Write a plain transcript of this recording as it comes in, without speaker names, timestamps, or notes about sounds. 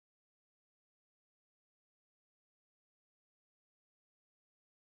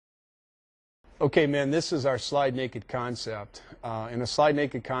Okay, man, this is our slide naked concept. In a slide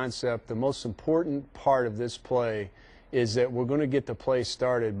naked concept, the most important part of this play is that we're going to get the play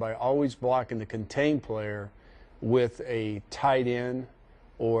started by always blocking the contained player with a tight end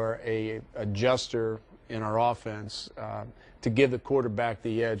or a adjuster in our offense to give the quarterback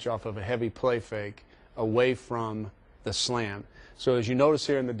the edge off of a heavy play fake away from the slam. So as you notice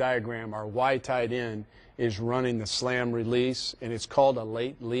here in the diagram, our Y tight end is running the slam release, and it's called a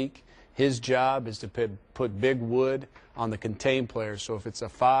late leak. His job is to put big wood on the contained player. So if it's a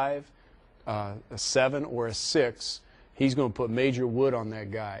 5, a 7, or a 6, he's going to put major wood on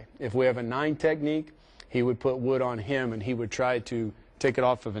that guy. If we have a 9 technique, he would put wood on him, and he would try to take it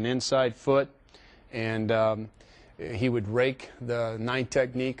off of an inside foot, and he would rake the 9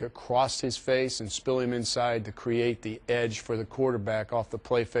 technique across his face and spill him inside to create the edge for the quarterback off the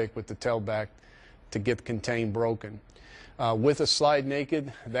play fake with the tailback to get the contain broken. With a slide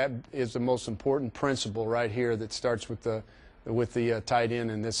naked, that is the most important principle right here that starts with the tight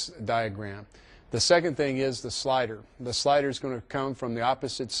end in this diagram. The second thing is the slider. The slider is going to come from the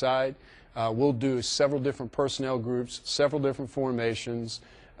opposite side. We'll do several different personnel groups, several different formations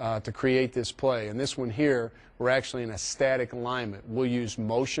to create this play. And this one here, we're actually in a static alignment. We'll use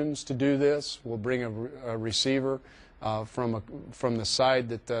motions to do this. We'll bring a receiver from the side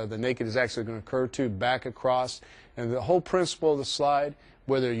that the naked is actually going to occur to back across. And the whole principle of the slide,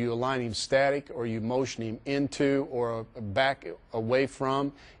 whether you align him static or you motion him into or back away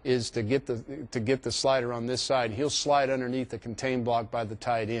from, is to get the slider on this side. He'll slide underneath the contain block by the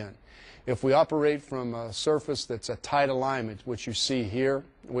tight end. If we operate from a surface that's a tight alignment, which you see here,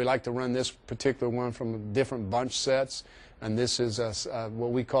 we like to run this particular one from different bunch sets, and this is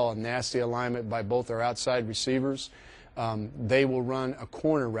what we call a nasty alignment by both our outside receivers. They will run a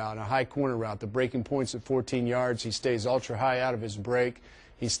corner route, a high corner route. The breaking point's at 14 yards. He stays ultra high out of his break.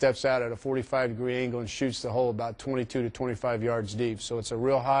 He steps out at a 45-degree angle and shoots the hole about 22 to 25 yards deep. So it's a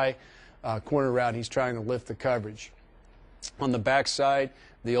real high corner route. He's trying to lift the coverage. On the backside,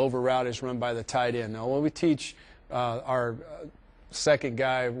 the over route is run by the tight end. Now, what we teach our second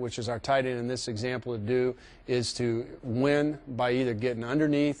guy, which is our tight end in this example, to do is to win by either getting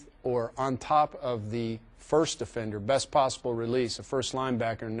underneath or on top of the first defender, best possible release, a first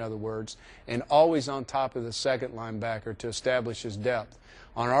linebacker in other words, and always on top of the second linebacker to establish his depth.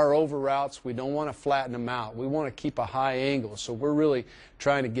 On our over routes, we don't want to flatten them out. We want to keep a high angle. So we're really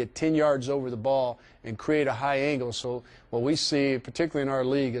trying to get 10 yards over the ball and create a high angle. So what we see, particularly in our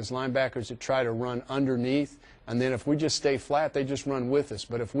league, is linebackers that try to run underneath, and then if we just stay flat, they just run with us.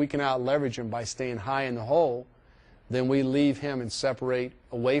 But if we can out leverage him by staying high in the hole, then we leave him and separate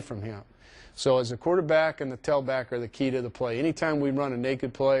away from him. So as the quarterback and the tailback are the key to the play. Anytime we run a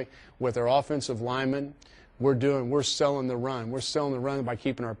naked play with our offensive linemen, we're selling the run. We're selling the run by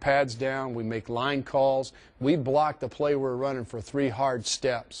keeping our pads down. We make line calls. We block the play we're running for 3 hard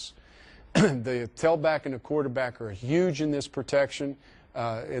steps. The tailback and the quarterback are huge in this protection,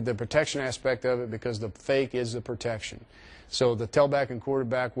 the protection aspect of it, because the fake is the protection. So the tailback and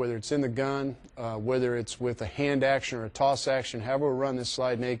quarterback, whether it's in the gun, whether it's with a hand action or a toss action, however we run this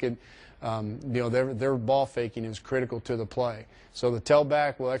slide naked, their ball faking is critical to the play. So the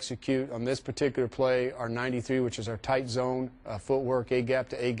tailback will execute on this particular play our 93, which is our tight zone footwork, A-gap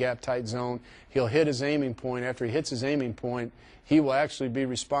to A-gap tight zone. He'll hit his aiming point. After he hits his aiming point, he will actually be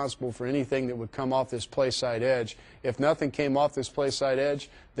responsible for anything that would come off this play side edge. If nothing came off this play side edge,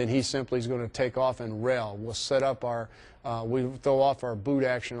 then he simply is going to take off and rail. We'll set up we throw off our boot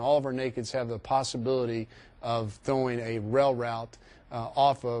action. All of our nakeds have the possibility of throwing a rail route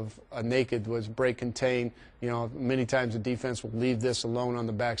off of a naked with break contain. Many times the defense will leave this alone on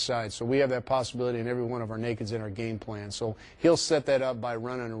the backside. So we have that possibility in every one of our nakeds in our game plan. So he'll set that up by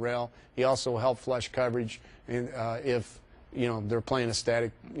running a rail. He also will help flush coverage if they're playing a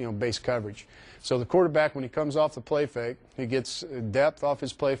static base coverage. So the quarterback, when he comes off the play fake, he gets depth off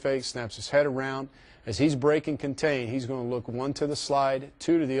his play fake, snaps his head around. As he's breaking contain, he's going to look 1 to the slide,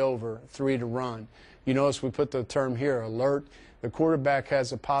 2 to the over, 3 to run. You notice we put the term here, alert. The quarterback has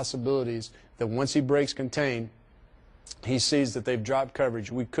the possibilities that once he breaks contain, he sees that they've dropped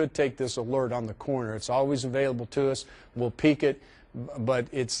coverage. We could take this alert on the corner. It's always available to us. We'll peek it, but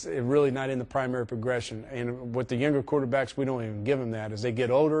it's really not in the primary progression. And with the younger quarterbacks, we don't even give them that. As they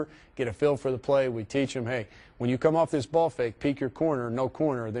get older, get a feel for the play, we teach them, hey, when you come off this ball fake, peek your corner, no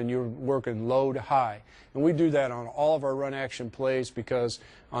corner, then you're working low to high. And we do that on all of our run action plays, because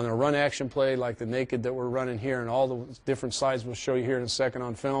on a run action play like the naked that we're running here and all the different slides we'll show you here in a second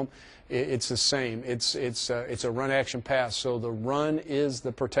on film, it's the same. It's a run action pass. So the run is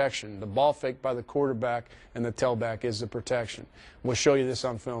the protection. The ball fake by the quarterback and the tailback is the protection. We'll show you this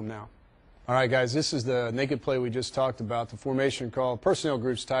on film now. All right, guys, this is the naked play we just talked about. The formation call, personnel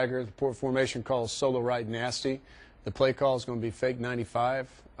group's Tiger. The formation call is solo right nasty. The play call is going to be fake 95.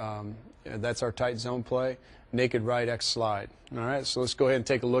 That's our tight zone play. Naked right X slide. All right, so let's go ahead and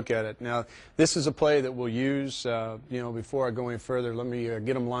take a look at it. Now, this is a play that we'll use, before I go any further, let me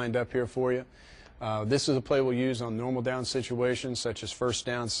get them lined up here for you. This is a play we'll use on normal down situations such as first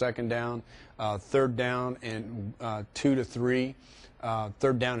down, second down, third down, and 2 to 3,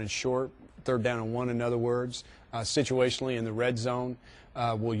 third down and short. Third down and 1, in other words. Situationally in the red zone,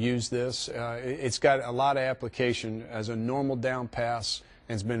 we'll use this. It's got a lot of application as a normal down pass,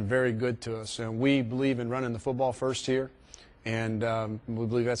 and it's been very good to us. And we believe in running the football first here, and we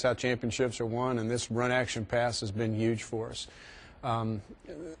believe that's how championships are won, and this run action pass has been huge for us.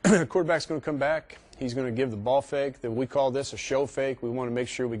 Quarterback's going to come back. He's going to give the ball fake. We call this a show fake. We want to make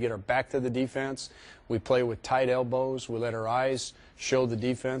sure we get our back to the defense. We play with tight elbows. We let our eyes show the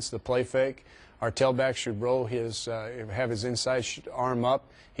defense the play fake. Our tailback should roll have his inside arm up.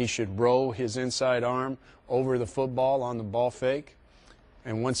 He should roll his inside arm over the football on the ball fake.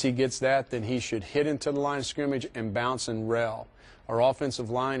 And once he gets that, then he should hit into the line of scrimmage and bounce and rail. Our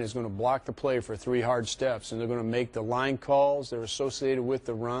offensive line is going to block the play for 3 hard steps, and they're going to make the line calls that are associated with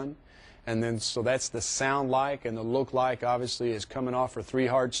the run. And then, so that's the sound like and the look like, obviously, is coming off for 3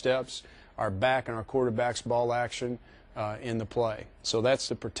 hard steps, our back and our quarterback's ball action in the play. So that's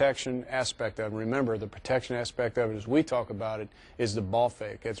the protection aspect of it. Remember, the protection aspect of it, as we talk about it, is the ball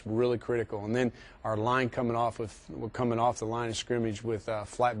fake. It's really critical. And then our line coming off the line of scrimmage with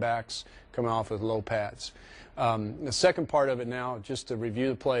flat backs, coming off with low pads. The second part of it now, just to review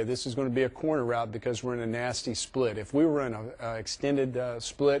the play, this is going to be a corner route because we're in a nasty split. If we were in an extended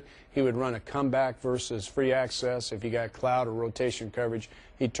split, he would run a comeback versus free access. If he got cloud or rotation coverage,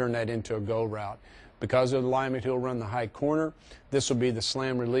 he'd turn that into a go route. Because of the alignment, he'll run the high corner. This will be the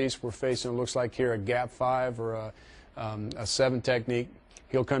slam release. We're facing, it looks like here, a gap 5 or a 7 technique.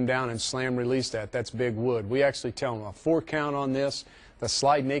 He'll come down and slam release that. That's big wood. We actually tell him a 4 count on this. The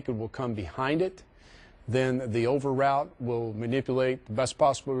slide naked will come behind it. Then the over route will manipulate the best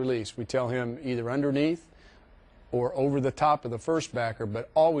possible release. We tell him either underneath or over the top of the first backer,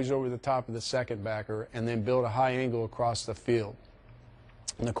 but always over the top of the second backer, and then build a high angle across the field.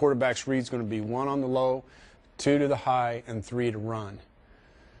 And the quarterback's read is going to be 1 on the low, 2 to the high, and 3 to run.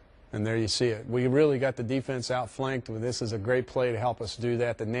 And there you see it. We really got the defense outflanked. This is a great play to help us do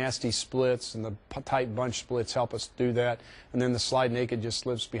that. The nasty splits and the tight bunch splits help us do that. And then the slide naked just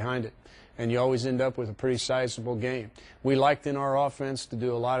slips behind it. And you always end up with a pretty sizable game. We liked in our offense to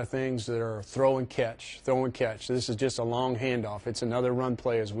do a lot of things that are throw and catch, throw and catch. This is just a long handoff. It's another run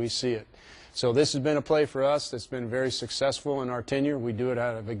play as we see it. So this has been a play for us that's been very successful in our tenure. We do it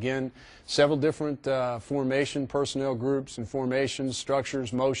out of, again, several different formation, personnel groups and formations,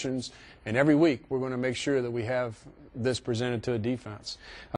 structures, motions, and every week we're going to make sure that we have this presented to a defense.